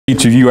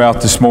Each of you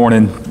out this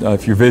morning,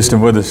 if you're visiting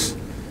with us,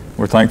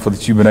 we're thankful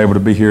that you've been able to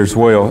be here as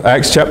well.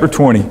 Acts chapter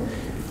 20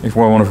 is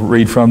where I want to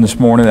read from this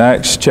morning.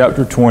 Acts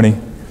chapter 20.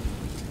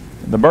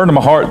 The burden of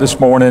my heart this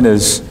morning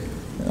is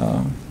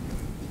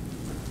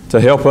to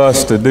help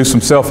us to do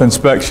some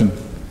self-inspection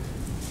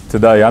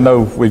today. I know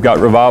we've got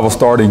revival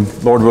starting,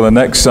 Lord willing,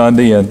 next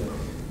Sunday, and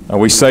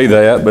we say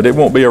that, but it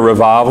won't be a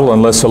revival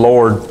unless the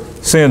Lord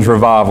sends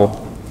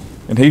revival.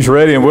 And He's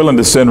ready and willing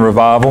to send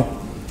revival.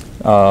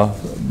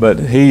 But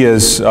He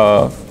is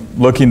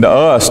looking to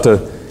us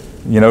to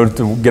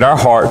get our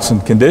hearts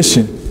in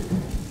condition.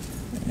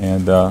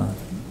 And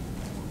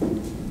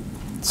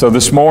so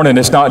this morning,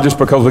 it's not just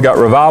because we got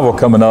revival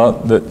coming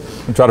up that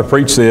we try to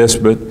preach this,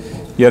 but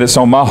yet it's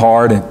on my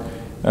heart, and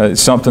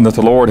it's something that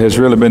the Lord has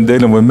really been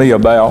dealing with me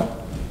about.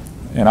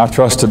 And I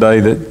trust today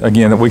that,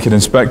 again, that we can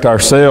inspect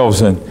ourselves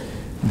and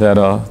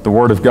that the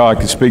Word of God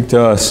can speak to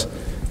us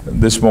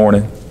this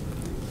morning.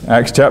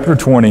 Acts chapter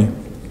 20.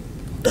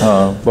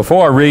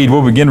 Before I read,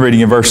 we'll begin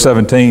reading in verse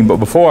 17, but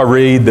before I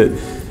read that,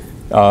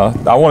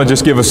 I want to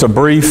just give us a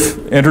brief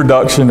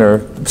introduction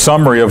or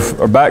summary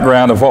or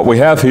background of what we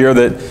have here.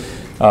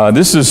 That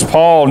this is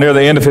Paul near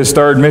the end of his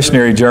third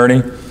missionary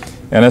journey,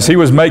 and as he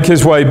was make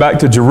his way back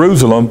to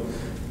Jerusalem,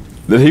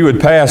 that he would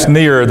pass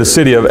near the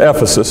city of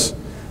Ephesus.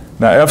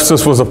 Now,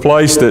 Ephesus was a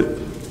place that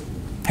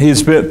he had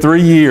spent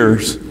 3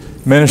 years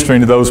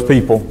ministering to those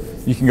people.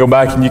 You can go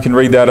back and you can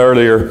read that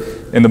earlier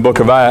in the book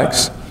of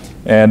Acts.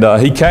 And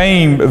he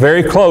came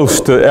very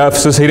close to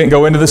Ephesus. He didn't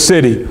go into the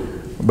city,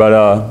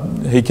 but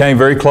he came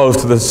very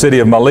close to the city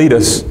of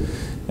Miletus.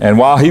 And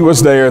while he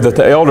was there, that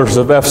the elders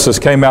of Ephesus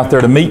came out there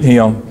to meet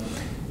him.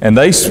 And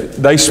they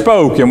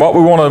spoke. And what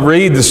we want to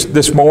read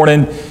this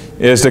morning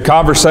is the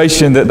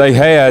conversation that they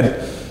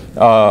had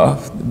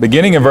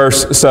beginning in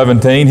verse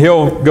 17.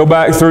 He'll go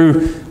back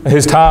through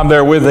his time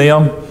there with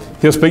them.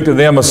 He'll speak to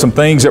them of some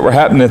things that were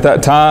happening at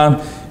that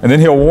time. And then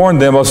he'll warn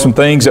them of some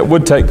things that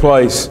would take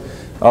place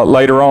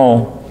later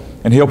on,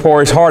 and he'll pour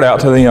his heart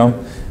out to them.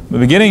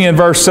 Beginning in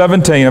verse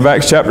 17 of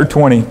Acts chapter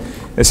 20,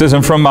 it says,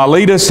 "And from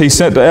Miletus he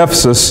sent to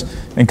Ephesus,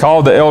 and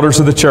called the elders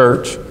of the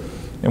church.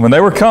 And when they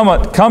were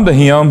come to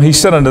him, he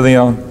said unto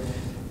them,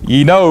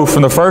 Ye know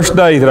from the first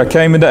day that I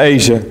came into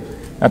Asia,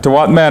 after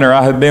what manner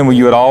I have been with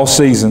you at all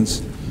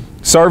seasons,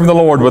 serving the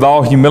Lord with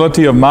all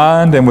humility of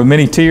mind, and with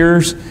many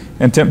tears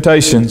and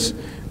temptations,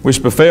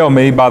 which befell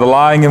me by the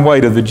lying in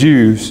wait of the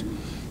Jews,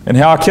 and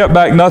how I kept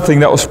back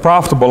nothing that was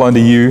profitable unto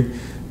you,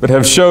 but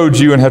have showed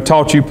you and have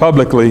taught you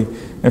publicly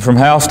and from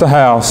house to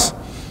house,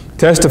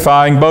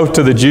 testifying both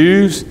to the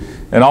Jews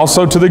and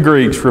also to the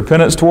Greeks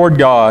repentance toward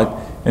God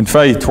and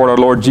faith toward our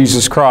Lord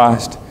Jesus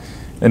Christ.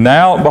 And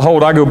now,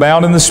 behold, I go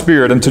bound in the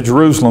Spirit unto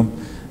Jerusalem,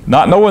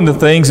 not knowing the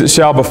things that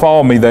shall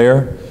befall me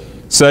there,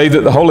 save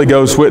that the Holy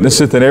Ghost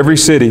witnesseth in every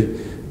city,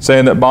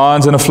 saying that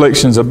bonds and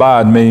afflictions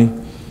abide me.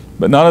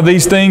 But none of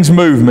these things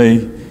move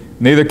me,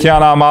 neither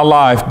count I my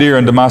life dear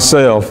unto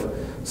myself,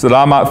 so that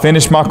I might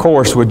finish my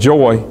course with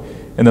joy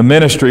in the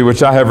ministry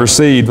which I have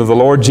received of the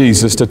Lord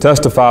Jesus, to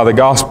testify the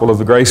gospel of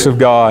the grace of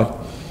God.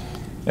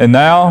 And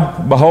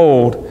now,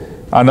 behold,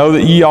 I know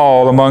that ye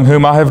all, among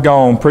whom I have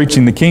gone,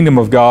 preaching the kingdom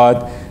of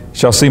God,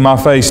 shall see my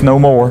face no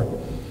more.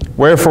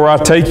 Wherefore I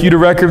take you to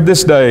record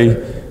this day,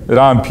 that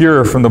I am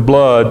pure from the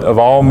blood of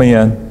all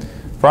men.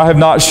 For I have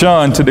not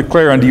shunned to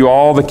declare unto you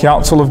all the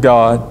counsel of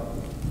God.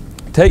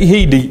 Take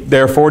heed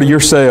therefore to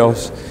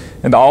yourselves,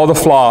 and to all the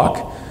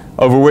flock,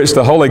 over which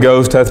the Holy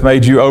Ghost hath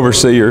made you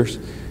overseers,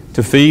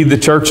 to feed the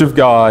church of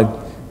God,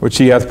 which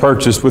he hath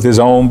purchased with his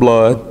own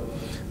blood.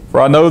 For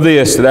I know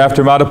this, that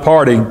after my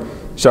departing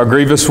shall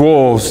grievous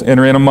wolves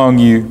enter in among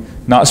you,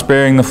 not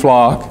sparing the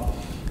flock.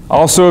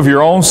 Also of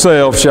your own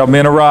selves shall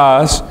men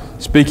arise,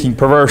 speaking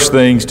perverse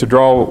things, to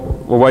draw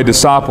away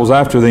disciples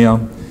after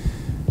them.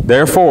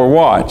 Therefore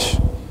watch,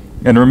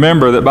 and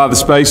remember that by the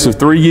space of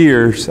 3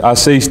 years I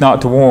cease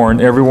not to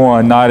warn every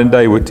one night and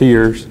day with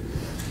tears.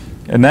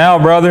 And now,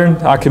 brethren,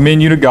 I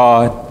commend you to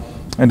God,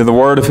 and to the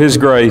word of his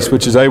grace,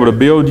 which is able to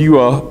build you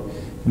up,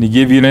 and to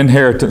give you an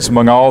inheritance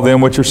among all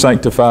them which are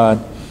sanctified.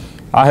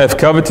 I have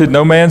coveted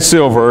no man's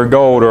silver or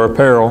gold or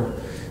apparel.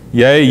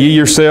 Yea, ye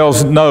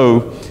yourselves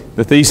know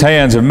that these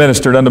hands have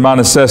ministered unto my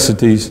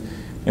necessities,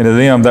 and to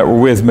them that were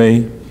with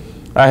me.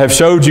 I have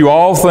showed you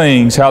all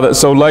things, how that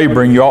so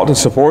laboring you ought to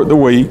support the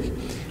weak,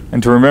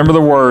 and to remember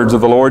the words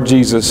of the Lord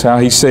Jesus, how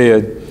he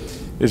said, It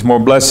is more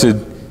blessed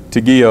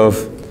to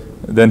give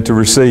than to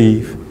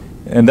receive.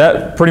 And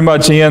that pretty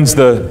much ends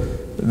the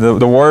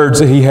words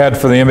that he had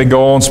for them. He'd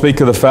go on and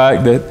speak of the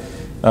fact that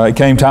it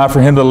came time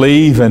for him to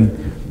leave,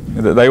 and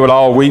that they would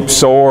all weep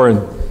sore,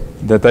 and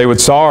that they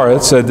would sorrow.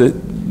 It said that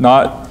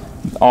not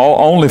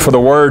only for the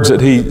words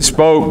that he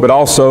spoke, but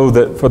also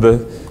that for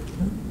the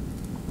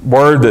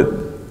word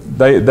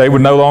that they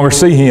would no longer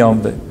see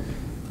him. That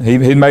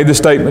he made the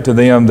statement to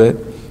them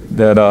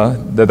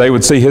that they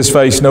would see his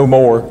face no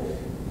more.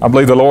 I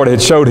believe the Lord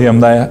had showed him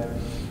that.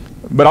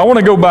 But I want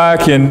to go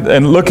back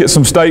and look at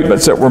some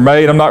statements that were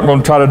made. I'm not going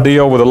to try to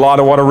deal with a lot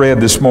of what I read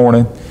this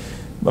morning,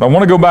 but I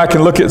want to go back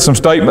and look at some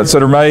statements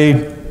that are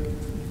made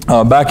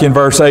back in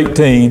verse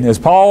 18.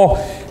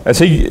 As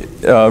he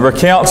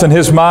recounts in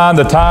his mind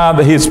the time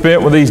that he had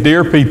spent with these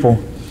dear people,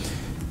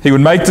 he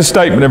would make the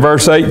statement in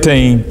verse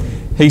 18.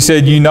 He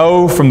said, "You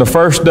know from the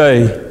first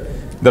day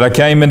that I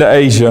came into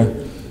Asia,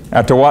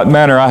 after what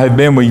manner I have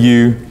been with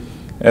you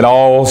at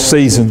all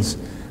seasons."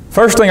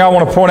 First thing I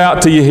want to point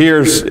out to you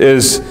here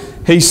is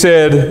he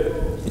said,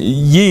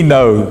 "Ye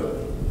know."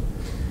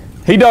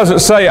 He doesn't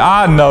say,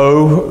 "I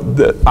know."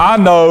 I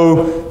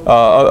know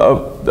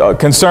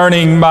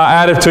concerning my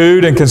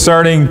attitude and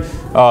concerning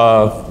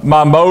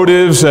my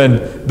motives and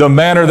the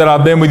manner that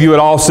I've been with you at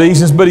all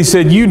seasons. But he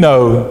said, "You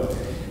know."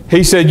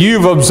 He said,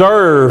 "You've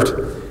observed,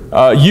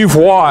 you've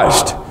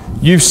watched,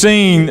 you've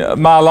seen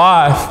my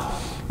life."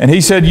 And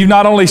he said, "You've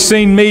not only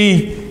seen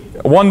me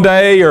one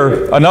day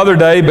or another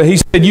day, but he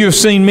said, you have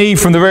seen me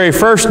from the very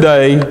first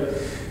day."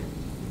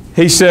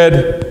 He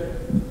said,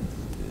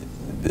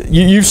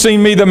 "You've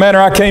seen me the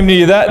manner I came to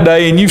you that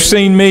day, and you've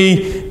seen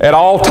me at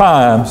all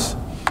times."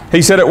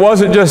 He said, "It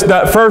wasn't just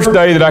that first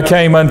day that I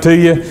came unto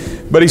you,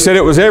 but he said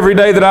it was every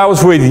day that I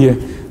was with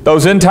you.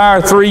 Those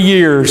entire 3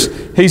 years,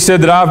 he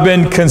said that I've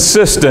been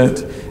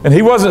consistent." And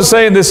he wasn't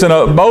saying this in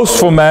a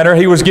boastful manner.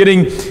 He was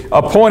getting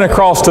a point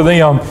across to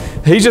them.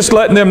 He's just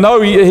letting them know.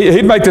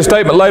 He'd make the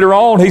statement later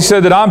on. He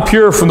said that I'm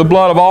pure from the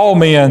blood of all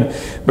men,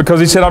 because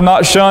he said, "I'm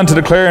not shunned to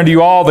declare unto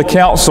you all the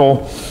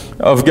counsel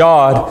of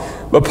God."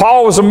 But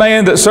Paul was a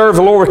man that served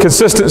the Lord with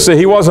consistency.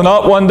 He wasn't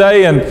up one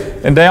day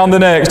and down the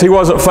next. He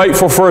wasn't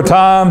faithful for a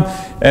time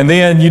and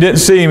then you didn't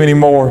see him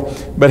anymore.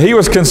 But he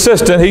was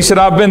consistent. He said,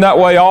 "I've been that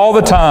way all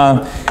the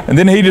time." And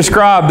then he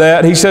described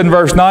that. He said in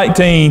verse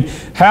 19,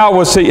 how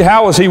was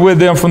he with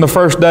them from the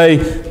first day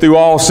through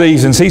all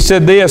seasons? He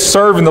said this,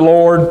 "Serving the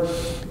Lord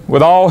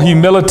with all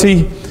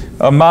humility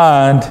of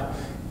mind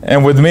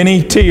and with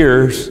many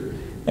tears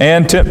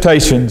and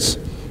temptations,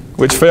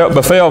 which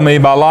befell me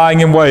by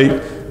lying in wait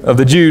of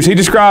the Jews." He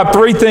described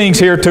 3 things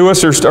here to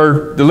us,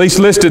 or at least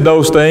listed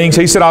those things.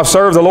 He said, "I've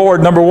served the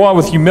Lord," number 1,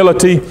 with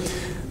humility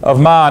of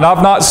mind.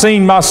 I've not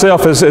seen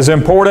myself as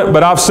important,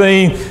 but I've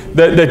seen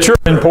that you're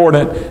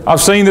important.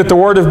 I've seen that the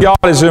Word of God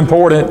is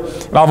important.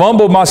 And I've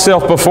humbled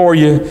myself before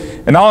you.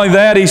 And not only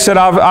that, he said,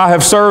 I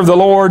have served the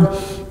Lord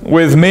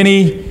with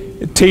many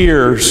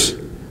tears.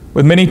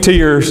 With many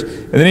tears.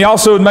 And then he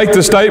also would make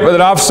the statement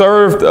that I've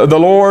served the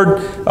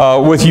Lord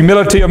with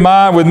humility of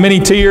mind, with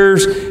many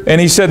tears. And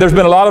he said there's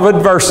been a lot of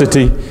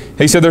adversity.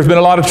 He said there's been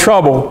a lot of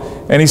trouble.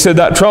 And he said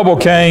that trouble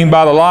came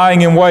by the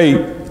lying in wait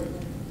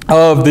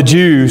of the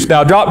Jews.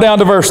 Now drop down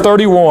to verse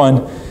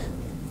 31.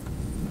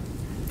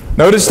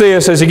 Notice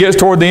this as he gets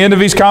toward the end of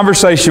his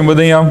conversation with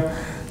them.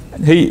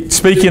 He,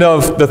 speaking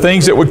of the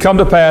things that would come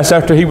to pass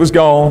after he was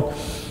gone,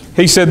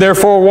 he said,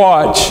 "Therefore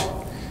watch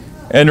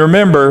and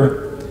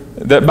remember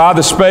that by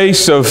the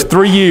space of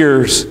 3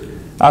 years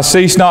I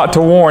cease not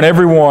to warn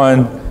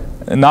everyone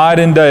night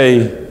and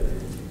day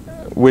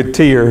with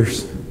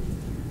tears."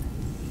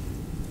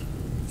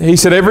 He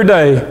said every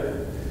day,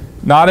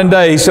 night and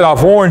day, he said,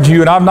 "I've warned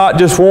you," and I've not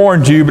just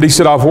warned you, but he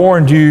said, "I've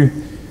warned you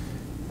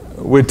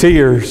with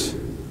tears."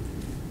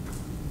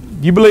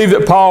 Do you believe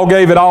that Paul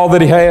gave it all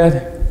that he had?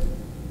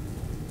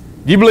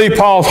 Do you believe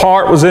Paul's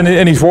heart was in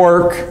his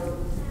work?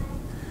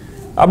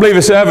 I believe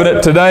it's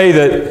evident today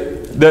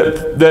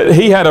that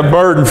he had a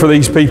burden for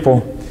these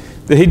people.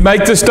 That he'd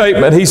make the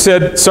statement, he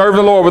said, "Serve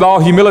the Lord with all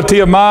humility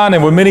of mind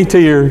and with many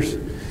tears."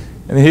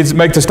 And he'd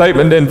make the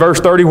statement in verse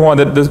 31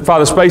 that by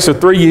the space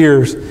of 3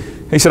 years,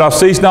 he said, "I've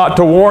ceased not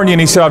to warn you." And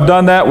he said, "I've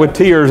done that with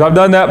tears. I've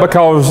done that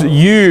because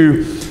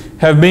you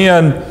have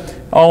been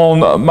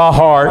on my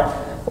heart."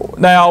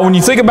 Now, when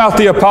you think about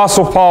the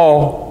Apostle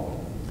Paul,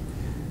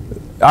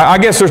 I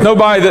guess there's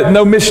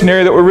no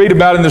missionary that we read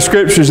about in the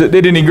Scriptures that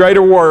did any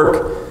greater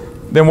work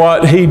than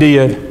what he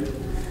did.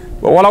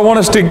 But what I want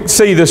us to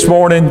see this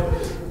morning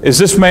is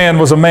this man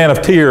was a man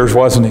of tears,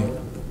 wasn't he?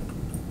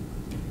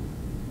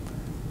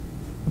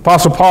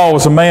 Apostle Paul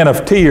was a man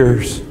of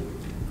tears.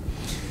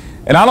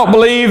 And I don't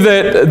believe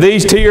that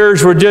these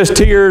tears were just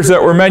tears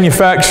that were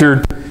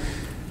manufactured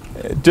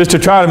just to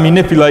try to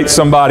manipulate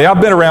somebody.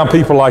 I've been around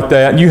people like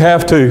that, and you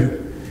have too.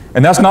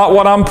 And that's not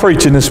what I'm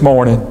preaching this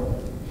morning.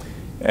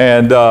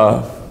 And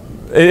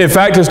in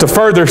fact, it's the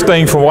furthest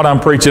thing from what I'm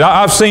preaching.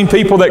 I've seen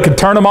people that could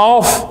turn them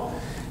off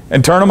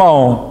and turn them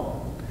on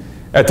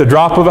at the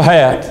drop of a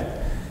hat.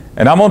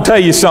 And I'm going to tell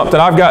you something,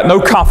 I've got no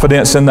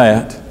confidence in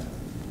that.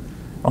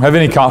 I don't have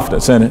any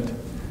confidence in it.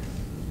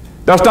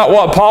 That's not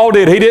what Paul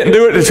did. He didn't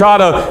do it to try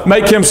to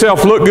make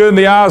himself look good in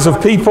the eyes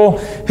of people.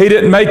 He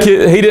didn't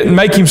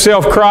make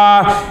himself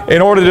cry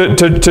in order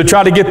to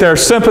try to get their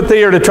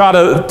sympathy or to try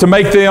to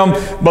make them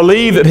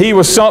believe that he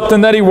was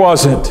something that he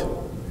wasn't.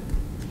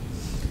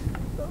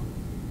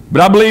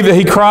 But I believe that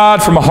he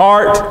cried from a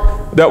heart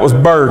that was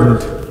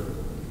burdened.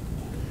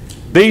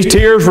 These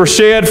tears were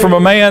shed from a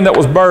man that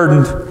was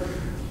burdened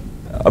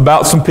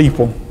about some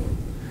people.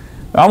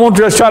 I want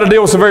to just try to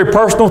deal with some very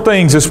personal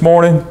things this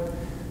morning.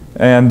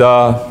 And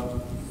I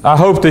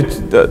hope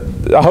that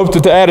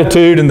the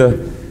attitude and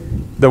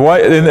the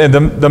way and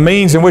the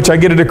means in which I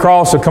get it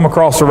across will come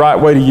across the right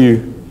way to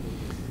you.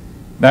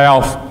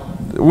 Now,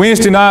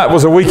 Wednesday night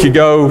was a week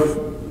ago.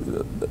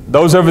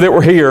 Those of you that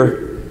were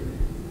here,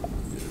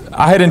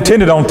 I had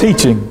intended on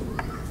teaching.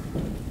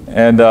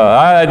 And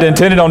I had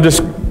intended on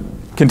just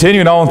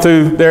continuing on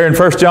through there in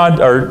 1 John,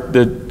 or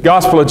the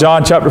Gospel of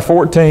John chapter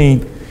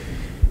 14.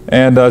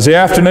 And as the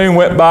afternoon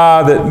went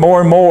by, that more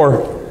and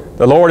more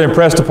the Lord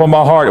impressed upon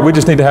my heart that we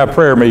just need to have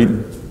prayer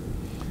meeting.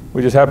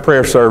 We just have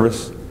prayer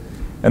service.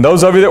 And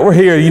those of you that were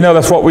here, you know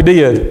that's what we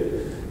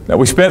did. That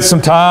we spent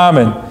some time,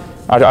 and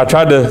I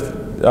tried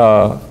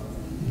to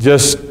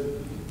just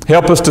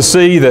help us to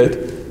see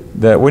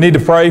that we need to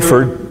pray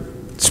for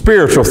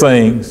spiritual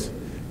things.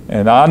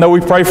 And I know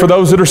we pray for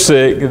those that are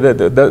sick.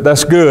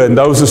 That's good. And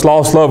those that's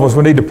lost loved ones,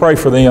 we need to pray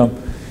for them.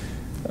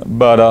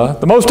 But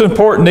the most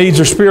important needs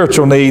are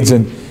spiritual needs.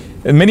 And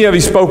many of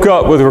you spoke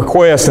up with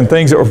requests and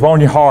things that were on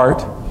your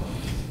heart.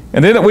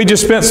 And then we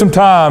just spent some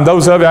time.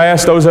 I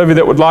asked those of you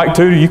that would like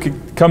to, you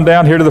could come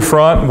down here to the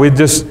front and we'd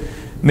just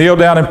kneel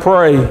down and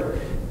pray.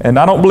 And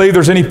I don't believe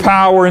there's any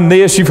power in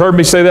this. You've heard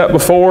me say that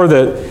before,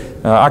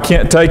 that I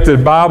can't take the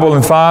Bible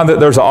and find that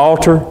there's an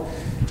altar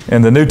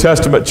in the New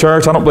Testament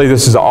church. I don't believe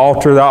this is an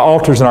altar. The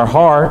altar's in our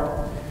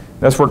heart.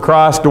 That's where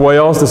Christ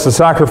dwells. That's the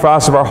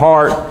sacrifice of our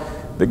heart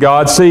that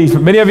God sees.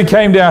 But many of you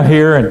came down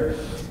here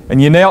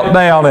and you knelt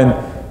down,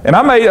 and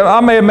I may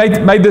have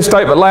made this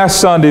statement last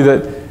Sunday,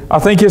 that I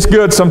think it's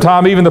good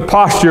sometime, even the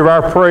posture of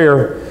our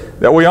prayer,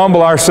 that we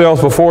humble ourselves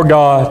before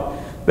God,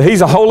 that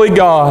He's a holy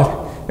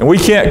God, and we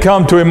can't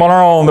come to Him on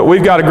our own, that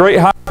we've got a great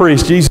high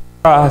priest, Jesus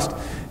Christ,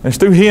 and it's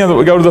through Him that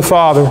we go to the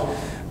Father.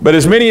 But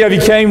as many of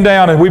you came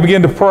down and we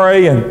began to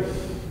pray, and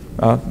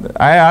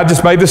I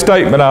just made the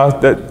statement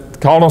that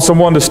called on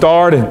someone to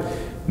start, and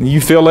you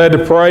feel led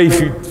to pray.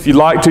 If you'd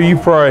like to, you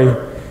pray.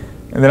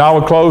 And then I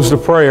would close the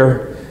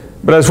prayer.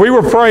 But as we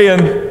were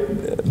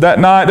praying that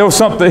night, there was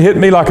something that hit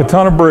me like a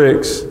ton of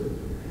bricks.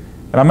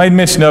 And I made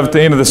mention of it at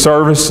the end of the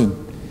service. And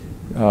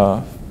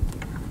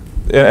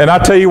I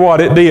tell you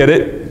what, it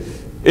did.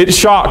 It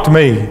shocked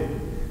me.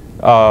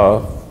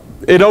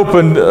 It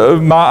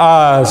opened my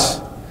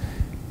eyes.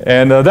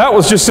 And that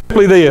was just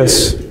simply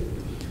this,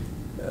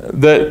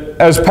 that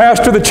as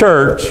pastor of the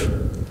church,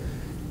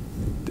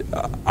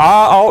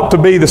 I ought to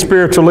be the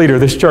spiritual leader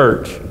of this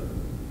church.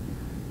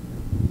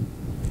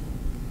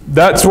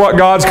 That's what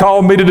God's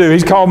called me to do.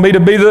 He's called me to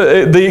be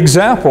the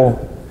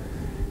example.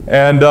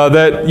 And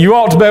that you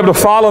ought to be able to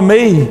follow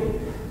me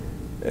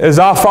as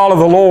I follow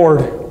the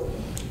Lord.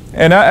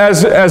 And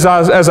as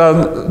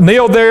I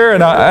kneeled there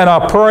and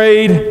I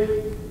prayed,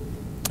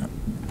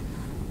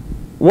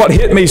 what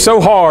hit me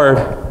so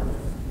hard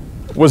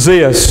was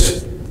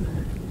this: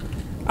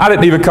 I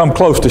didn't even come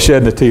close to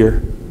shedding a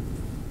tear.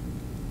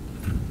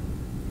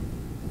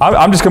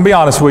 I'm just going to be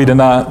honest with you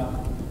tonight.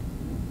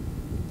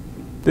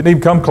 Didn't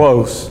even come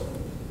close.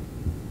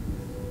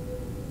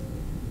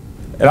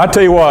 And I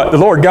tell you what, the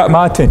Lord got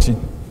my attention.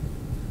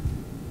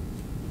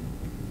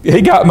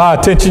 He got my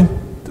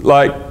attention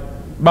like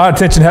my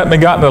attention hadn't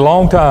been gotten in a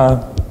long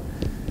time.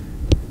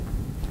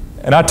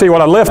 And I tell you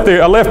what, I left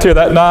here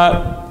that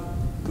night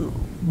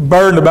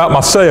burdened about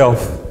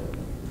myself,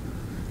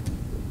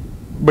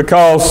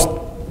 because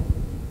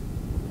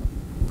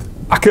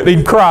I couldn't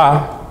even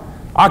cry.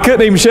 I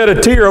couldn't even shed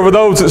a tear over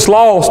those that's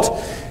lost.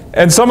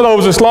 And some of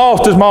those that's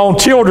lost is my own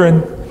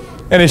children,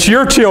 and it's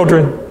your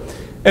children.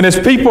 And it's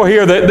people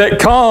here that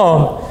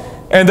come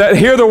and that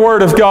hear the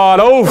Word of God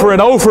over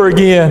and over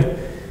again.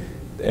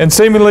 And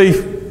seemingly,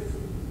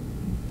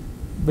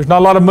 there's not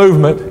a lot of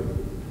movement.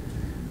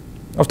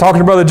 I was talking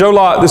to Brother Joe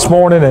Lott this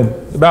morning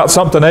about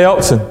something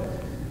else, and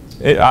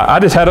I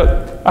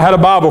had a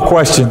Bible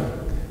question,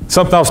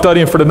 something I was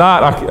studying for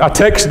tonight. I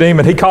texted him,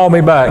 and he called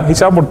me back. He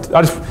said, I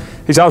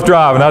was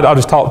driving. I'll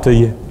just talk to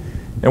you.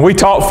 And we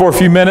talked for a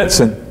few minutes,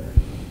 and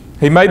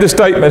he made the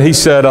statement. He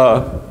said,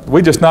 well,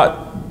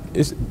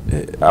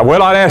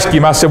 I'd ask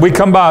him. I said, we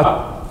come by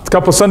a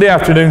couple of Sunday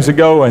afternoons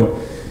ago, and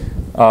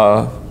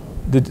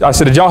I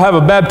said, did y'all have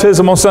a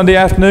baptism on Sunday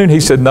afternoon? He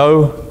said,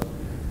 no.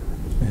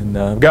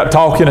 And got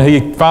talking, and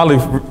he finally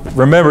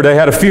remembered they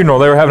had a funeral.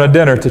 They were having a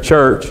dinner at the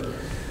church.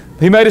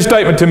 He made a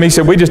statement to me. He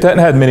said, we just hadn't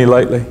had many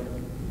lately.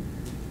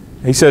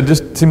 He said,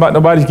 just seemed like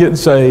nobody's getting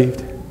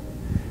saved.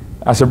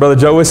 I said, Brother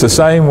Joe, it's the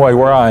same way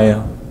where I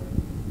am.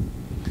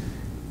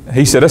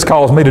 He said, that's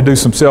caused me to do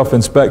some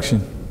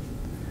self-inspection.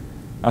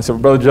 I said,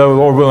 well, Brother Joe,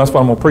 Lord willing, that's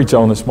what I'm going to preach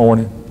on this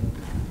morning.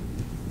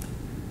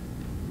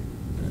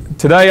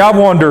 Today, I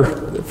wonder,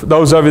 for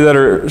those of you that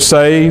are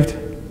saved,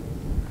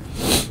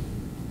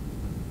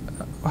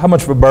 how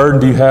much of a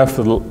burden do you have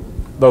for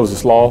those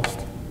that's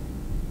lost?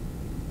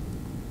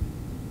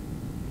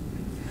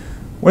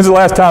 When's the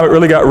last time it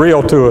really got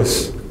real to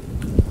us?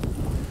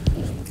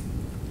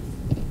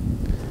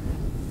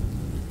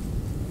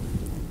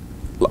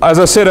 As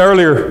I said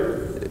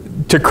earlier,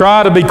 to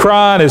cry to be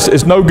crying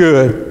is no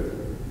good.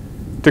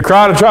 To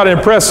try to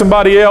impress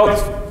somebody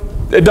else,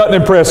 it doesn't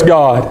impress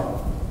God.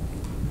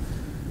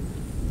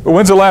 But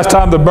when's the last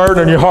time the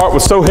burden in your heart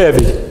was so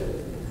heavy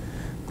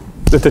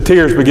that the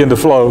tears begin to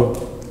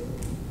flow?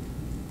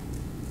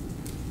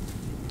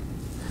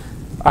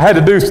 I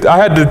had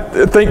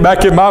to think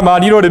back in my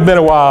mind. You know, it had been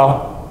a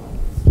while.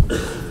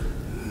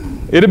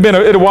 It had been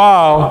a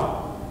while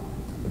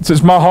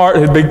since my heart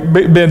had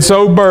been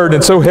so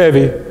burdened, so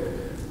heavy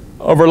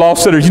over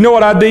lost sinners. You know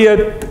what I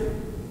did?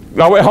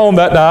 I went home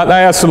that night and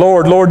I asked the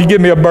Lord, Lord, you give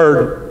me a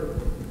burden.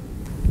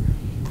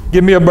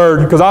 Give me a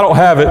burden, because I don't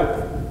have it.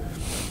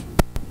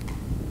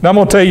 Now I'm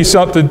going to tell you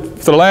something.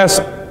 For the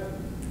last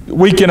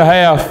week and a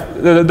half,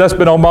 that's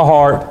been on my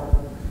heart.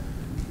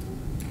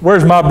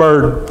 Where's my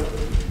burden?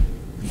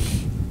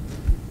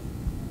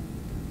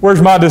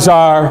 Where's my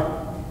desire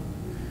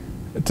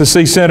to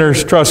see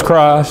sinners trust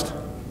Christ?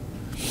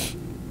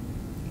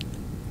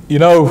 You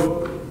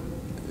know,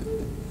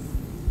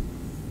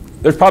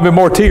 there's probably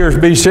more tears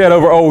being shed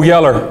over Old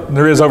Yeller than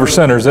there is over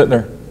sinners, isn't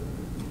there?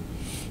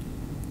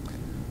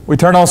 We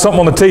turn on something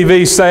on the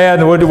TV, sad,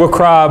 and we'll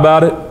cry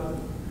about it.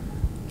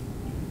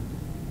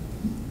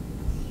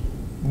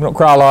 We don't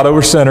cry a lot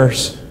over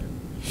sinners.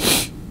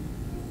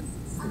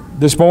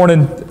 This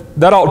morning,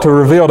 that ought to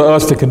reveal to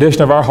us the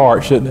condition of our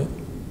heart, shouldn't it?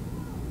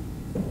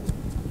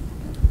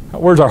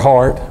 Where's our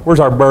heart? Where's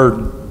our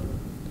burden?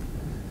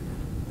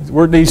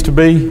 Where it needs to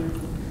be.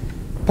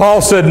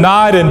 Paul said,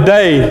 night and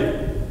day,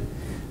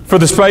 for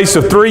the space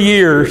of 3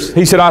 years,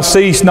 he said, I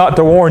cease not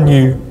to warn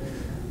you,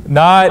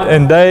 night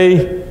and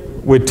day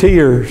with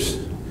tears.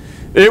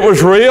 It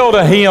was real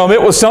to him.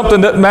 It was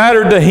something that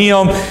mattered to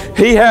him.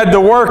 He had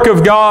the work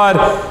of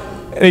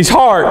God in his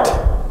heart.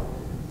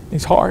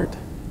 His heart.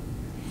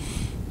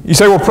 You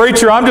say, well,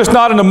 preacher, I'm just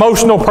not an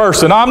emotional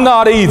person. I'm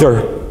not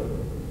either.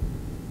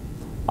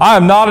 I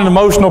am not an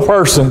emotional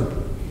person.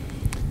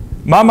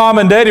 My mom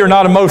and daddy are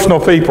not emotional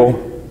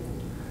people.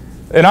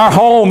 In our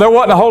home, there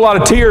wasn't a whole lot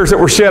of tears that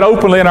were shed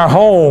openly in our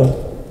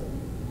home.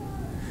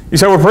 You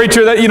say, well,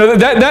 preacher,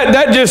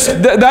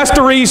 that's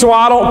the reason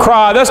why I don't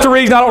cry. That's the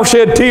reason I don't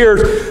shed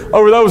tears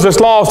over those that's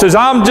lost, is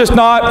I'm just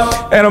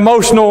not an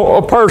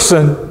emotional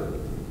person.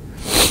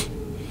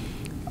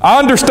 I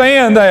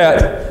understand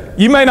that.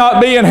 You may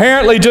not be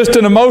inherently just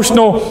an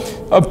emotional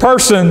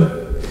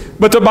person,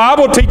 but the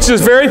Bible teaches us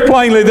very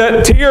plainly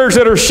that tears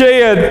that are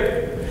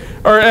shed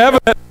are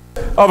evidence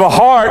of a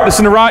heart that's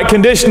in the right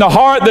condition, a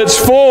heart that's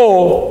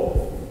full.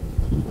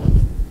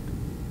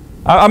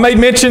 I made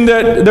mention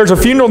that there's a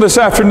funeral this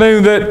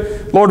afternoon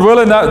that, Lord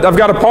willing, I've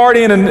got a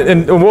party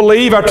and we'll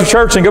leave after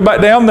church and go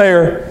back down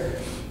there.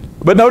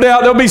 But no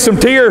doubt there'll be some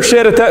tears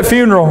shed at that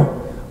funeral.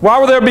 Why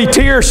will there be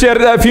tears shed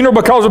at that funeral?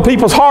 Because of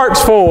people's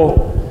hearts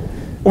full.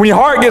 When your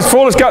heart gets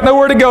full, it's got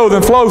nowhere to go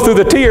than flow through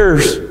the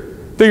tears,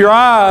 through your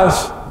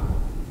eyes.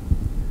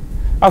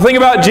 I think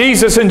about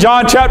Jesus in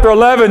John chapter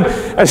 11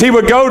 as he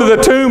would go to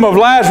the tomb of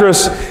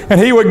Lazarus,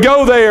 and he would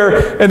go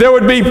there and there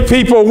would be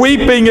people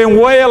weeping and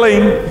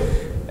wailing,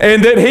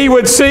 and that he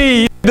would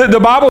see, the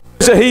Bible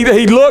says that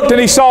he looked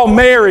and he saw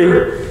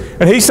Mary,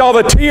 and he saw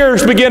the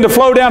tears begin to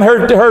flow down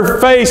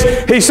her face.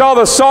 He saw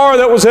the sorrow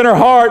that was in her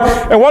heart.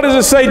 And what does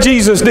it say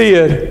Jesus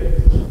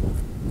did?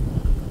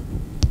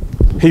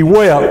 He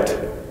wept.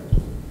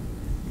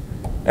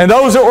 And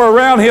those that were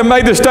around him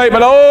made the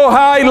statement, oh,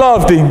 how he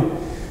loved him.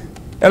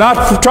 And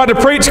I tried to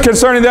preach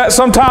concerning that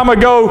some time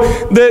ago,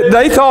 that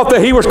they thought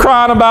that he was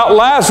crying about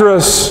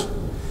Lazarus.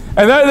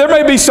 And there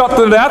may be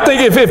something that I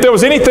think if there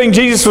was anything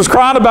Jesus was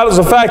crying about, it was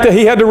the fact that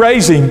he had to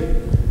raise him.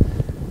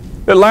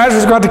 That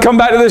Lazarus was going to come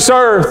back to this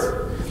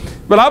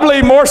earth. But I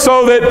believe more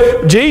so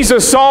that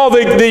Jesus saw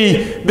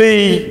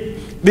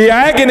the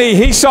agony.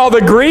 He saw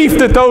the grief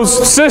that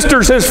those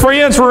sisters, his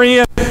friends, were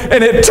in.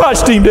 And it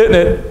touched him, didn't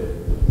it?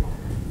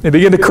 He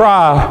began to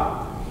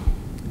cry.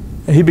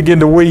 And he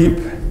began to weep.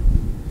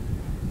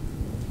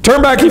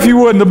 Turn back, if you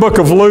would, in the book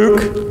of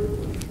Luke.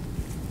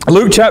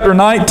 Luke chapter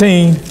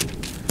 19.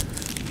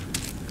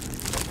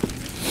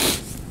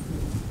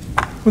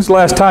 When's the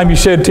last time you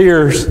shed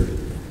tears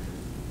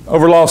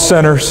over lost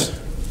sinners?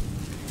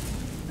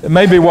 It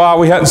may be why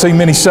we hadn't seen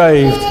many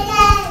saved.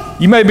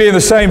 You may be in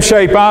the same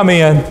shape I'm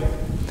in.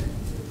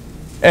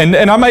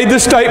 And I made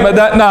this statement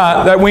that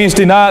night, that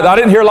Wednesday night. I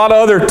didn't hear a lot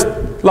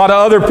of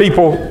other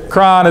people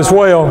crying as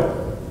well.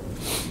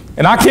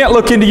 And I can't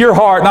look into your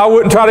heart, and I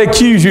wouldn't try to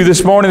accuse you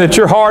this morning that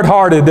you're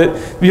hard-hearted,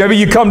 that maybe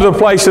you come to the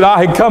place that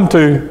I had come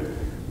to.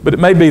 But it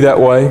may be that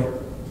way.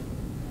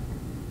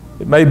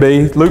 It may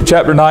be. Luke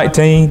chapter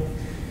 19.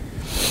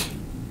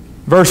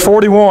 Verse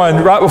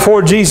 41, right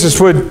before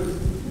Jesus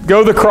would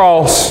go to the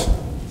cross,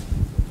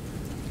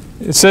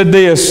 it said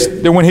this,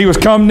 that when he was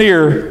come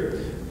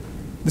near,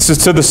 this is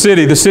to the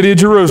city of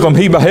Jerusalem,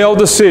 he beheld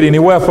the city and he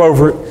wept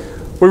over it.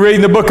 We read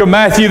in the book of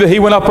Matthew that he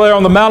went up there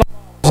on the Mount of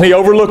Olives and he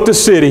overlooked the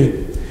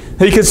city.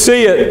 He could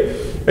see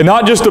it, and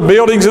not just the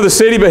buildings of the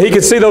city, but he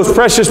could see those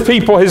precious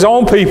people, his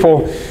own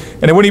people.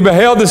 And when he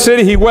beheld the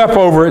city, he wept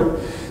over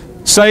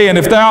it, saying,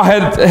 if thou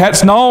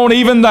hadst known,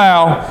 even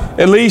thou,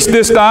 at least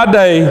this thy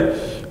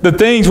day, the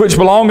things which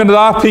belong unto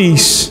thy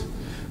peace,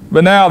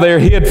 but now they are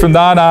hid from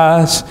thine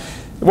eyes.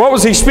 What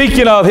was he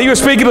speaking of? He was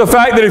speaking of the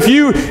fact that if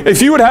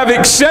you would have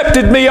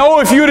accepted me,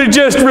 if you would have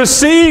just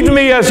received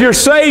me as your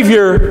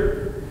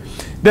Savior,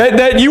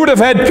 that you would have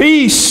had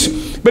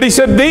peace. But he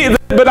said,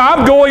 but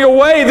I'm going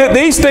away, that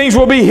these things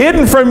will be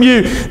hidden from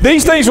you.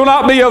 These things will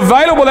not be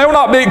available. They will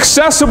not be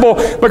accessible,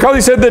 because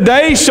he said, the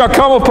days shall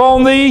come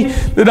upon thee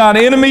that thine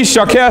enemies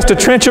shall cast a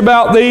trench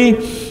about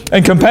thee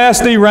and compass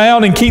thee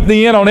round and keep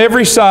thee in on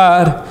every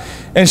side,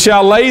 and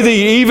shall lay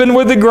thee even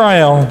with the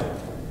ground,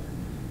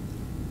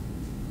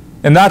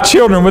 and thy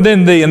children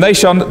within thee, and they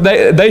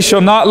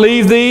shall not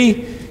leave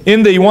thee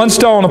in thee one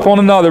stone upon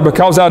another,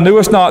 because thou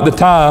knewest not the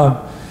time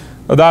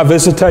of thy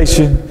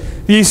visitation.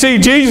 You see,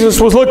 Jesus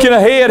was looking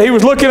ahead. He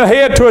was looking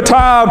ahead to a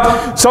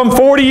time some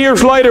 40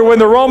 years later when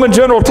the Roman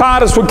general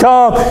Titus would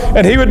come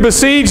and he would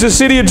besiege the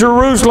city of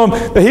Jerusalem,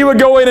 that he would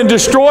go in and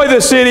destroy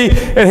the city,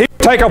 and he would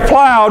take a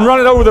plow and run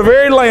it over the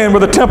very land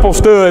where the temple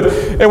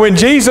stood. And when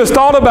Jesus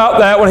thought about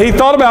that, when he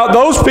thought about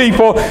those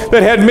people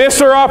that had missed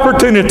their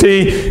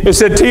opportunity, it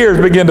said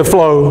tears began to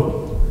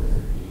flow.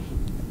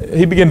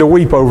 He began to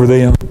weep over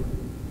them.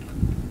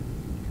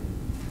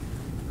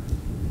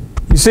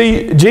 You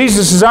see,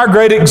 Jesus is our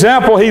great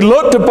example. He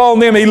looked upon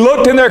them. He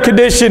looked in their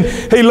condition.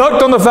 He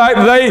looked on the fact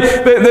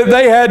that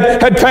they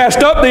had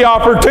passed up the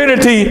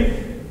opportunity.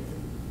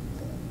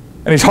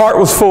 And his heart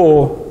was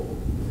full.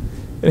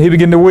 And he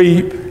began to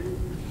weep.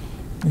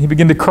 And he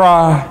began to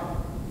cry.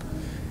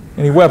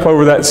 And he wept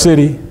over that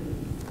city.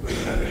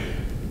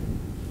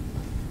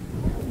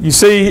 You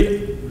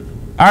see,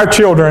 our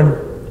children,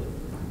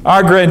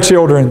 our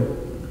grandchildren,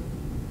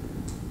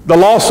 the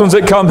lost ones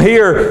that come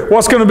here,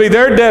 what's going to be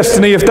their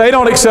destiny if they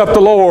don't accept the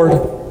Lord?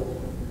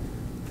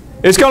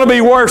 It's going to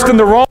be worse than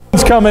the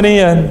Romans coming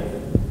in.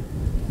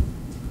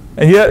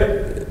 And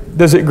yet,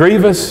 does it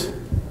grieve us?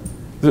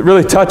 Does it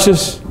really touch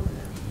us?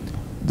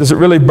 Does it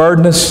really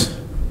burden us?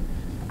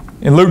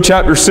 In Luke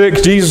chapter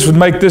 6, Jesus would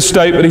make this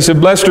statement. He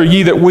said, "Blessed are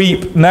ye that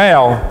weep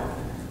now,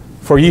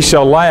 for ye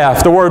shall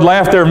laugh." The word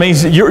laugh there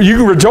means you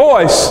can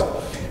rejoice.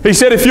 He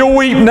said, if you'll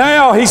weep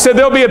now, he said,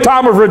 there'll be a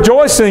time of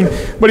rejoicing.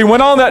 But he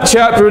went on that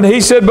chapter and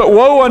he said, but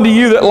woe unto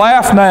you that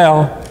laugh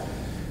now,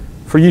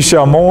 for you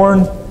shall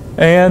mourn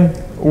and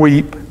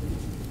weep.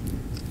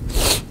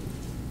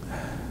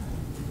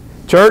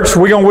 Church, are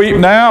we going to weep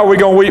now or are we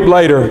going to weep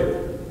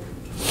later?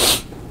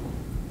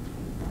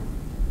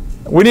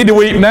 We need to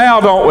weep now,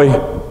 don't we?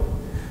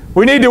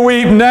 We need to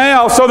weep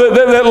now so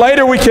that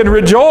later we can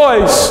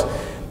rejoice.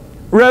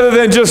 Rather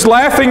than just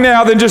laughing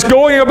now, than just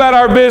going about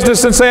our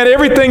business and saying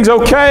everything's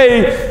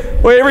okay,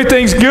 well,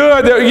 everything's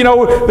good,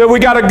 that we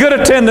got a good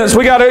attendance,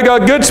 we got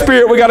a good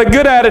spirit, we got a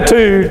good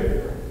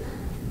attitude.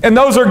 And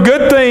those are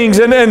good things,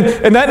 and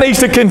that needs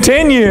to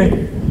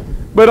continue.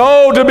 But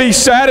oh, to be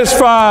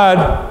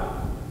satisfied,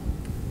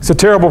 it's a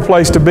terrible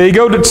place to be.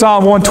 Go to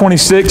Psalm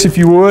 126 if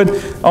you would.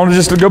 I want to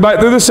just go back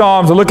through the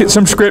Psalms and look at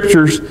some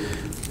scriptures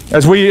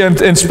as we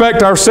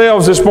inspect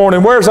ourselves this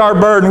morning. Where's our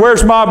burden?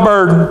 Where's my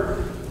burden?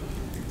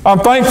 I'm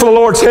thankful the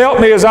Lord's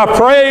helped me as I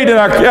prayed and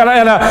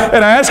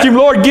I asked Him,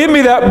 Lord, give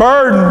me that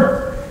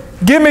burden.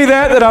 Give me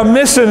that I'm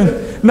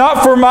missing,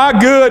 not for my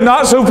good,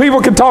 not so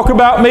people can talk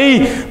about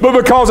me, but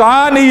because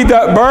I need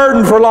that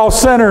burden for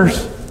lost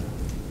sinners.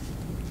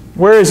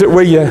 Where is it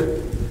with you?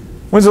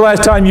 When's the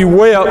last time you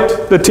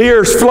wept? The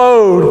tears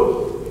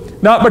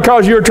flowed, not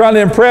because you were trying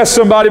to impress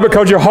somebody,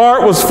 because your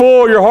heart was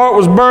full, your heart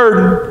was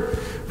burdened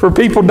for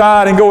people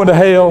dying and going to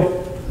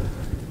hell.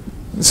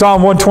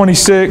 Psalm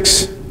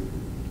 126.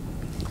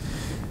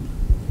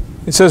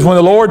 It says, when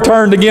the Lord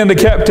turned again the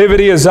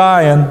captivity of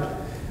Zion,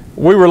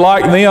 we were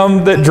like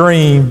them that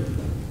dream.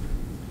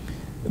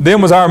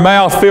 Then was our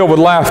mouth filled with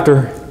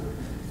laughter,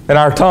 and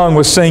our tongue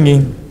was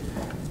singing.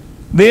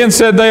 Then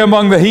said they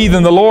among the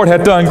heathen, the Lord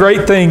hath done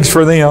great things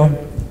for them.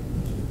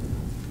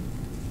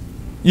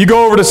 You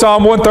go over to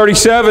Psalm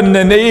 137,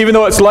 and even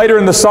though it's later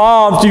in the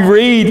Psalms, you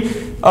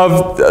read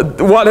of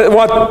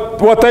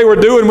what they were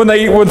doing when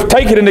they were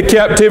taken into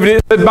captivity.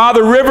 It said, by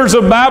the rivers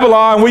of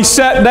Babylon we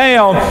sat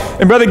down.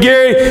 And Brother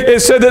Gary,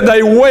 it said that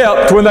they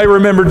wept when they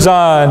remembered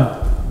Zion.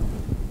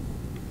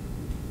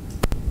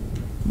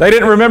 They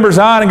didn't remember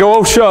Zion and go,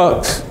 oh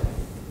shucks.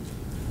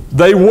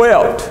 They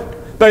wept.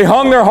 They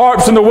hung their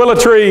harps in the willow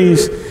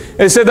trees.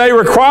 It said they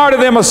required of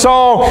them a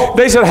song.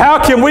 They said,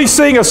 how can we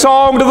sing a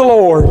song to the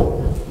Lord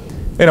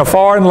in a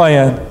foreign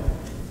land?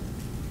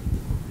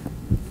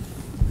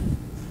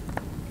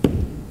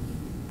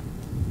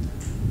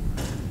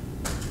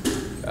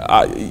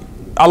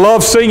 I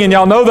love singing.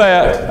 Y'all know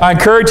that. I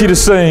encourage you to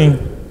sing.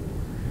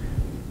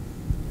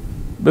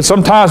 But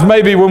sometimes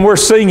maybe when we're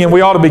singing,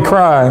 we ought to be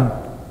crying.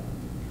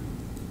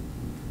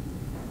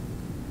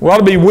 We ought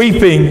to be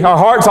weeping. Our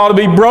hearts ought to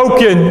be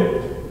broken.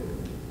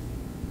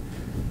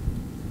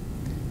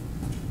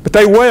 But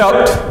they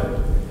wept.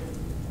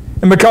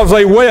 And because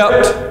they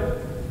wept,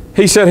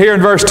 he said here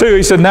in verse 2,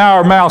 he said, now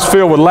our mouths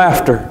filled with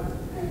laughter.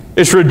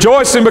 It's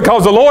rejoicing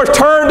because the Lord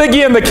turned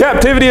again the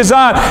captivity of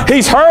Zion.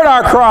 He's heard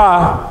our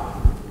cry.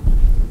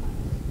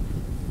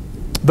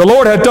 The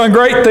Lord hath done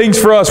great things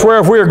for us,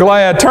 whereof we are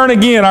glad. Turn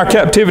again our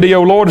captivity,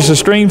 O Lord, as the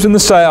streams in the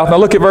south. Now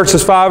look at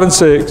verses 5 and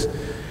 6.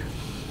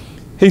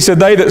 He said,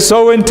 they that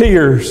sow in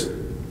tears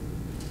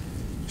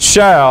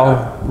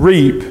shall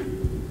reap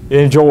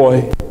in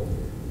joy.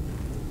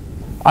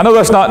 I know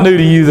that's not new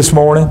to you this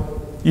morning.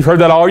 You've heard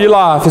that all your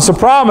life. It's a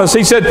promise.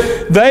 He said,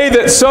 they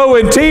that sow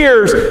in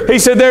tears, he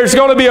said, there's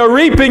going to be a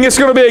reaping. It's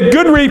going to be a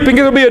good reaping.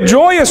 It'll be a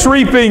joyous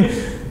reaping.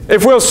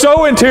 If we'll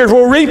sow in tears,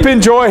 we'll reap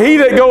in joy. He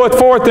that goeth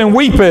forth and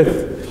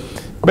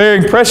weepeth,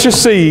 bearing precious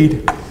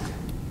seed,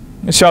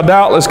 and shall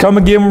doubtless come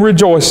again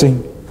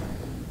rejoicing,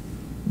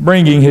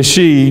 bringing his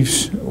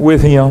sheaves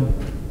with him.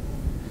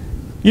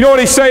 You know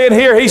what he's saying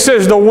here? He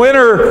says the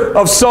winner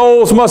of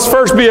souls must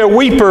first be a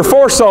weeper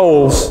for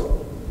souls.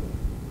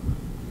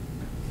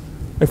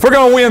 If we're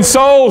going to win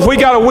souls, we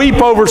got to weep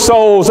over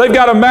souls. They've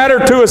got to matter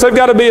to us. They've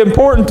got to be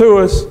important to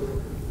us.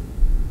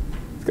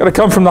 It's got to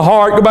come from the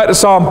heart. Go back to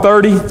Psalm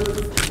 30.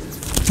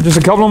 Just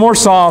a couple of more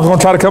Psalms. I'm going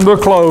to try to come to a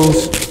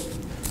close.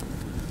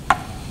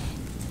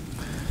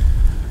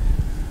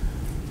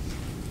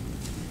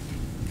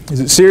 Is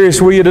it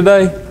serious with you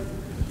today?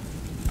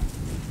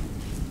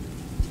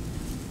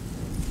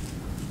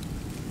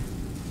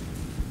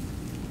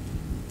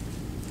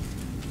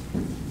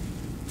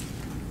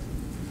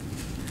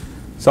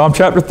 Psalm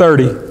chapter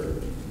 30. It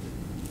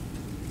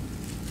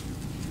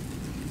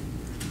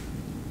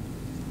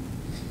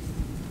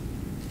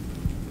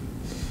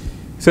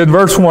said in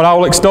verse 1, I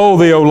will extol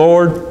thee, O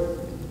Lord.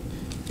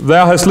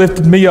 Thou hast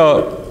lifted me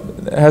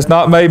up, hast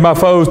not made my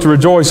foes to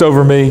rejoice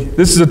over me.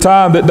 This is a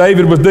time that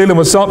David was dealing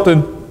with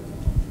something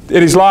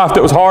in his life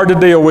that was hard to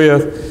deal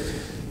with,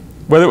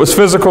 whether it was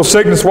physical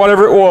sickness,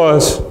 whatever it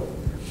was.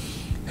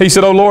 He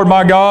said, O Lord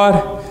my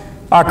God,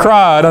 I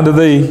cried unto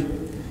thee,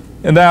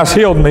 and thou hast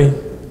healed me.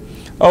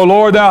 O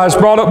Lord, thou hast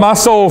brought up my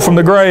soul from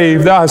the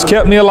grave. Thou hast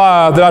kept me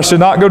alive, that I should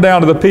not go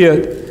down to the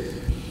pit.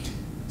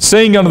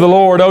 Sing unto the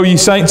Lord, O ye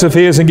saints of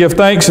his, and give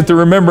thanks at the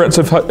remembrance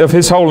of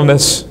his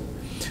holiness.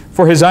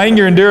 For his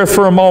anger endureth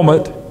for a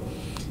moment,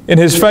 in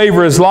his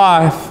favor is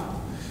life.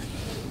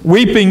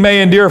 Weeping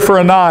may endure for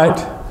a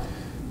night,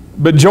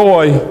 but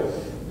joy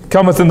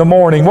cometh in the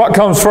morning. What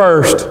comes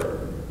first?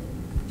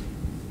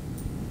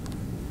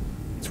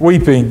 It's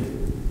weeping.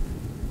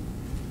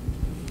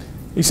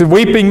 He said,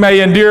 weeping may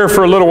endure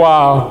for a little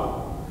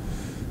while.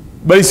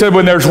 But he said,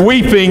 when there's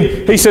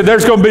weeping, he said,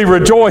 there's going to be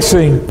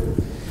rejoicing.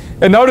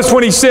 And notice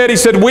when he said,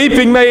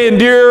 weeping may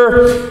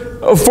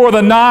endure for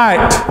the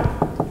night.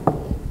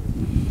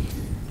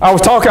 I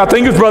was talking, I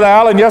think it was Brother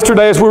Allen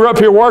yesterday as we were up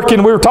here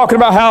working, we were talking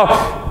about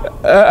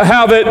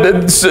how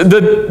that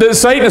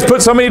Satan has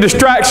put so many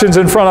distractions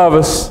in front of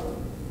us.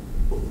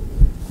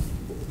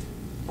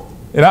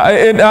 And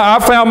I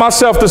found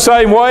myself the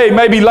same way.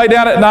 Maybe lay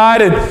down at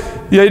night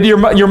and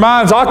your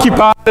mind's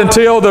occupied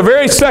until the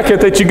very second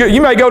that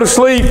you may go to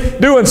sleep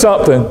doing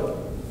something.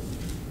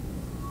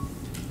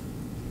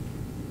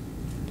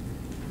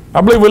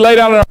 I believe we lay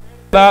down at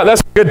night.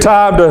 That's a good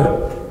time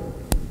to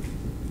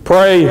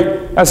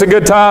pray. That's a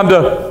good time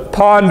to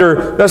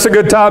ponder. That's a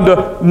good time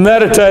to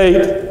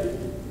meditate.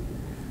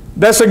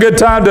 That's a good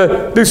time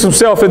to do some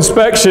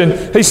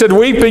self-inspection. He said,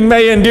 weeping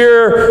may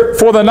endure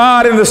for the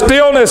night. In the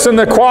stillness and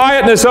the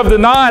quietness of the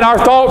night, our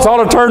thoughts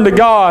ought to turn to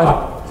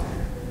God.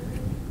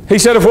 He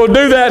said, if we'll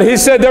do that, he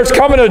said, there's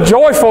coming a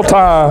joyful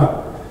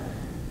time.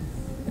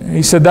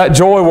 He said, that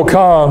joy will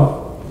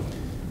come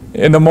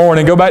in the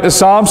morning. Go back to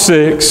Psalm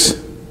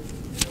 6.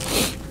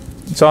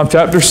 Psalm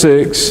chapter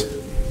 6.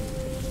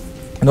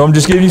 And I'm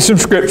just giving you some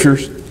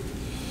scriptures.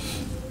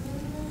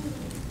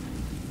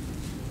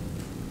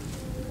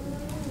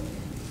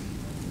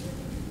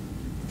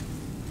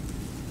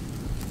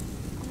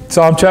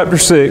 Psalm chapter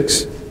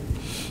 6.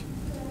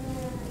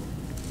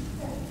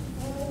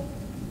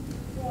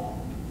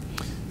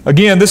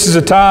 Again, this is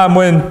a time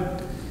when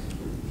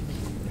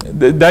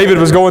David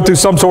was going through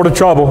some sort of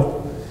trouble.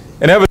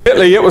 And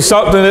evidently it was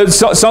something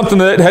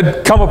that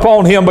had come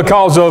upon him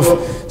because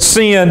of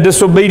sin,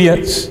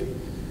 disobedience.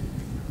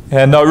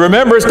 And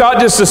remember, it's not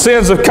just the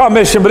sins of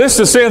commission, but it's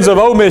the sins of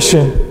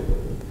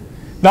omission.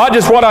 Not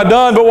just what I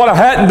done, but what I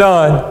hadn't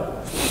done.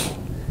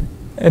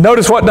 And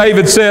notice what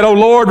David said, O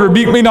Lord,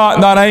 rebuke me not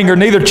in thine anger,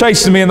 neither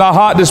chasten me in thy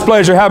hot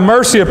displeasure. Have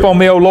mercy upon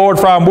me, O Lord,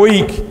 for I am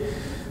weak.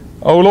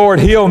 O Lord,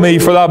 heal me,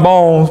 for thy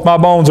bones, my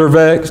bones are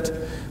vexed.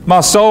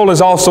 My soul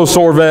is also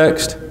sore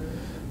vexed.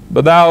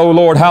 But thou, O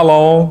Lord, how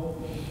long?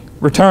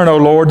 Return, O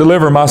Lord,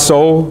 deliver my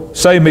soul.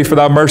 Save me for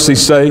thy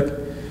mercy's sake.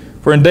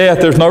 For in death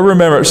there's no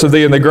remembrance of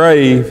thee in the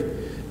grave.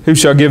 Who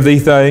shall give thee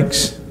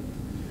thanks?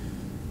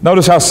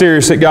 Notice how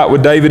serious it got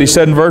with David. He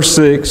said in verse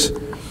 6,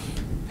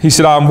 he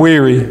said, I'm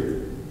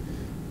weary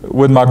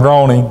with my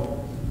groaning.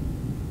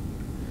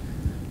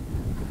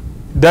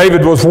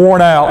 David was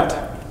worn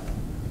out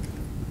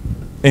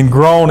in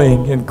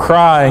groaning and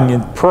crying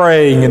and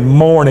praying and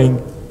mourning.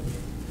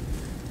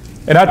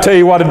 And I tell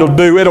you what it'll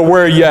do. It'll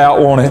wear you out,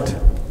 won't it?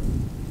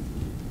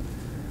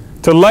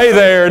 To lay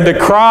there and to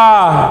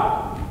cry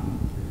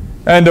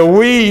and to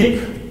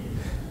weep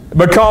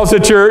because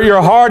that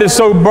your heart is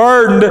so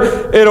burdened,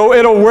 it'll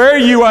wear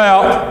you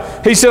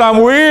out. He said,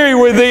 I'm weary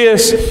with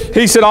this.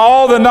 He said,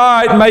 all the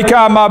night make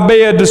I my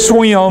bed to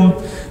swim.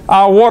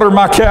 I'll water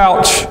my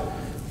couch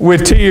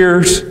with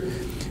tears.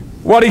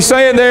 What he's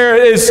saying there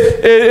is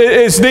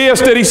this,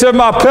 that he said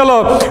my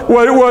pillow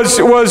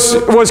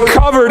was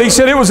covered. He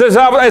said it was as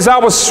I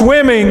was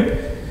swimming.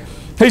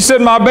 He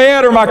said, my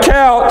bed or my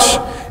couch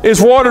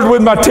is watered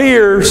with my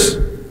tears.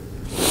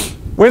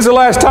 When's the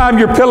last time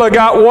your pillow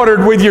got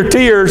watered with your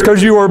tears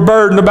because you were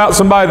burdened about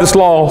somebody that's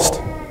lost?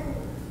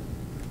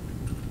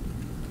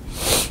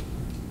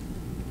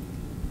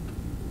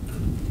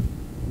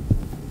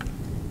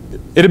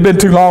 It had been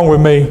too long with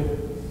me.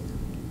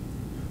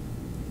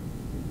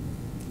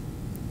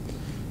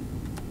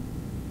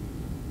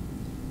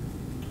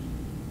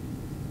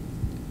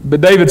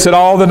 But David said,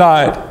 all the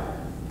night,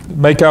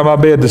 make out my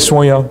bed to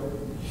swim.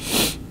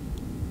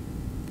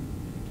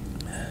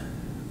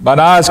 Mine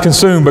eyes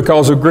consumed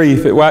because of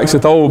grief. It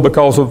waxeth old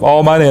because of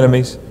all mine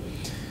enemies.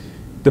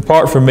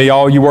 Depart from me,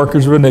 all you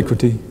workers of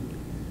iniquity.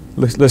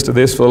 Listen to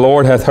this. For the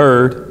Lord hath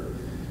heard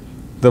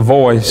the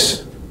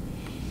voice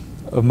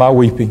of my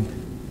weeping.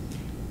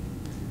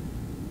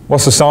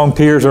 What's the song?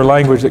 Tears are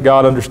language that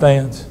God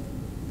understands.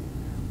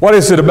 What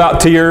is it about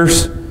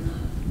tears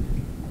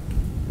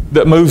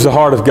that moves the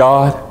heart of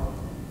God?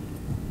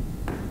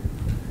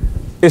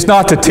 It's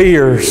not the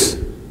tears.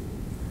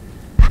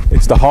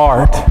 It's the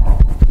heart.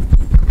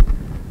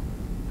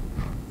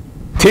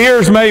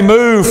 Tears may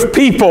move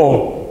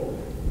people.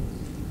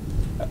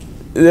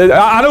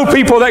 I know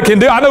people that can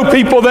do. I know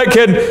people that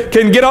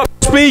can get up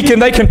and speak and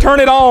they can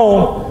turn it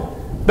on.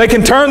 They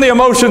can turn the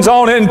emotions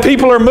on and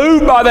people are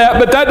moved by that,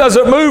 but that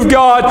doesn't move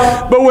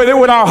God. But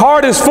when our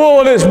heart is full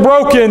and it's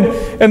broken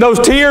and those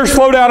tears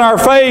flow down our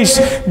face,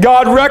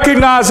 God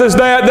recognizes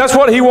that. That's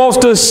what He wants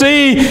to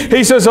see.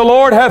 He says, the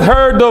Lord hath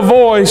heard the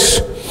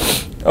voice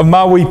of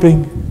my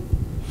weeping.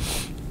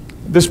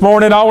 This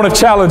morning I want to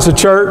challenge the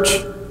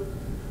church.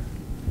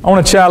 I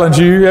want to challenge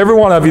you, every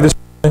one of you this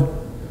morning.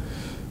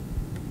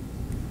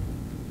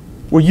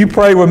 Will you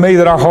pray with me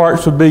that our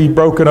hearts would be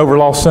broken over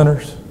lost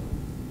sinners?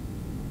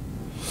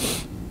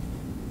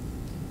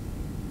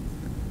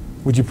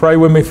 Would you pray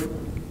with me?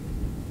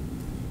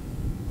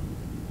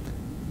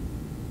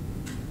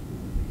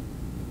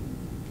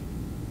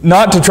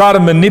 Not to try to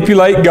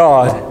manipulate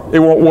God. It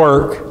won't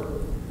work.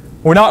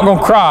 We're not going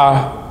to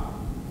cry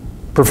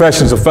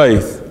professions of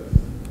faith.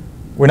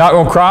 We're not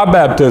going to cry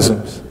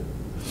baptisms.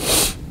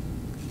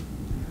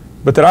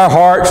 But that our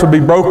hearts would be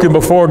broken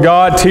before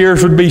God,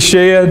 tears would be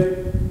shed.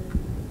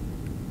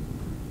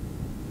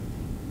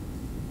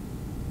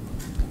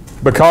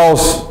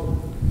 Because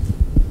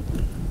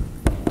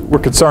we're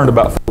concerned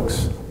about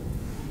folks.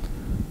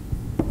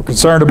 We're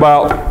concerned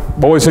about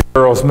boys and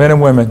girls, men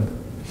and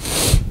women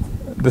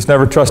that's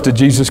never trusted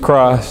Jesus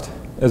Christ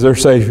as their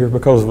Savior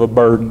because of a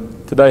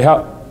burden. Today,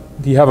 how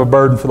do you have a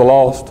burden for the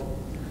lost?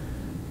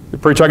 You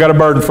preach, I got a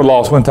burden for the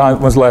lost. When's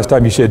the last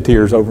time you shed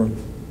tears over them?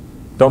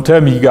 Don't tell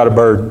me you got a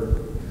burden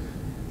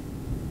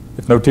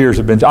if no tears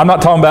have been. I'm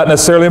not talking about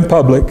necessarily in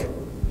public.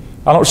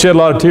 I don't shed a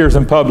lot of tears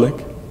in public.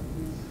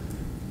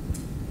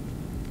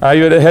 I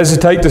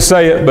hesitate to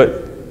say it,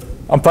 but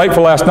I'm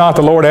thankful last night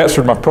the Lord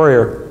answered my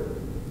prayer.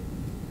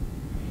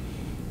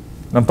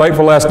 And I'm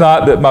thankful last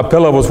night that my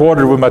pillow was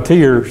watered with my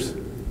tears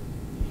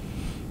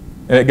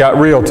and it got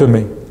real to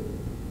me.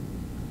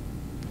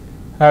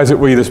 How is it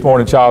with you this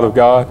morning, child of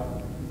God?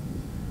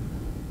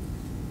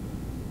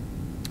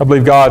 I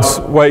believe God's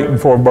waiting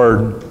for a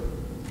burden.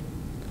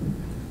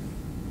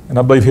 And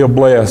I believe He'll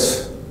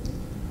bless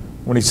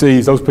when He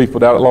sees those people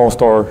down at Lone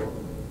Star,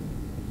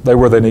 they're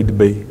where they need to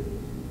be.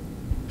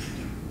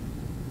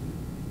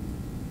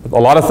 A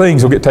lot of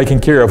things will get taken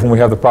care of when we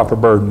have the proper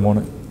burden, won't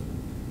it?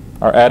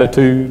 Our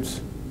attitudes,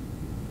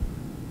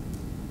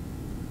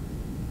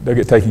 they'll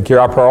get taken care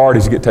of. Our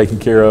priorities get taken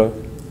care of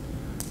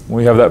when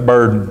we have that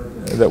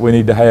burden that we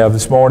need to have.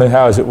 This morning,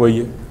 how is it with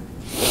you?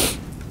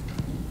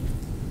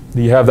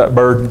 Do you have that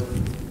burden?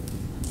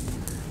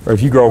 Or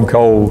have you grown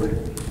cold?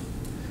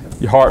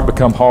 Your heart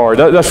become hard?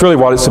 That's really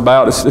what it's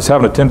about. It's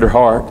having a tender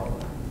heart.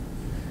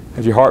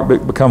 Has your heart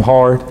become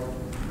hard?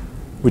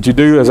 Would you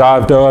do as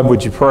I've done?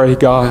 Would you pray,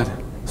 God,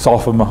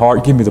 soften my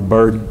heart, give me the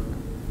burden.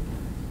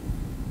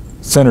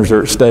 Sinners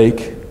are at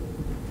stake.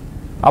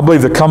 I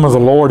believe the coming of the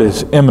Lord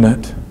is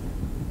imminent.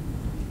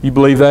 You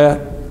believe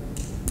that?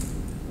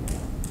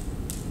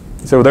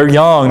 You say, well, they're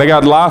young, they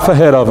got life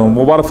ahead of them.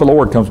 Well, what if the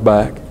Lord comes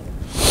back?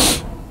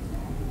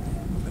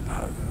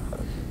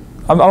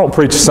 I don't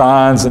preach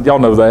signs, and y'all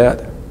know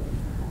that.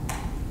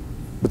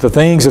 But the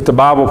things that the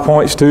Bible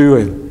points to,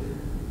 and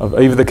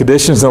even the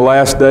conditions in the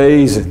last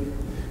days, and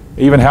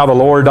even how the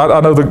Lord,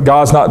 I know that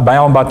God's not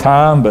bound by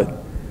time, but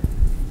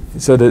He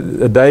said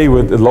a day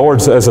with the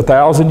Lord as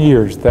 1,000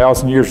 years.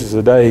 1,000 years is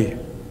a day.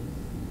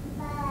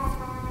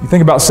 You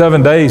think about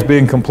 7 days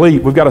being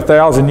complete. We've got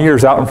 1,000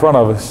 years out in front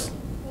of us.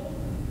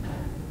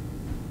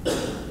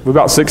 We've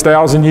got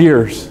 6,000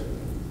 years.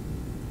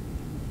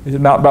 Is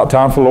it not about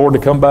time for the Lord to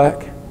come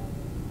back?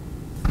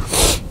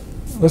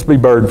 Let's be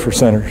burdened for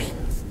sinners.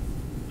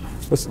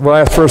 We'll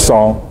ask for a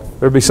song.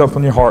 There'll be something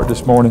in your heart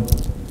this morning.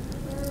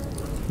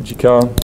 Would you come?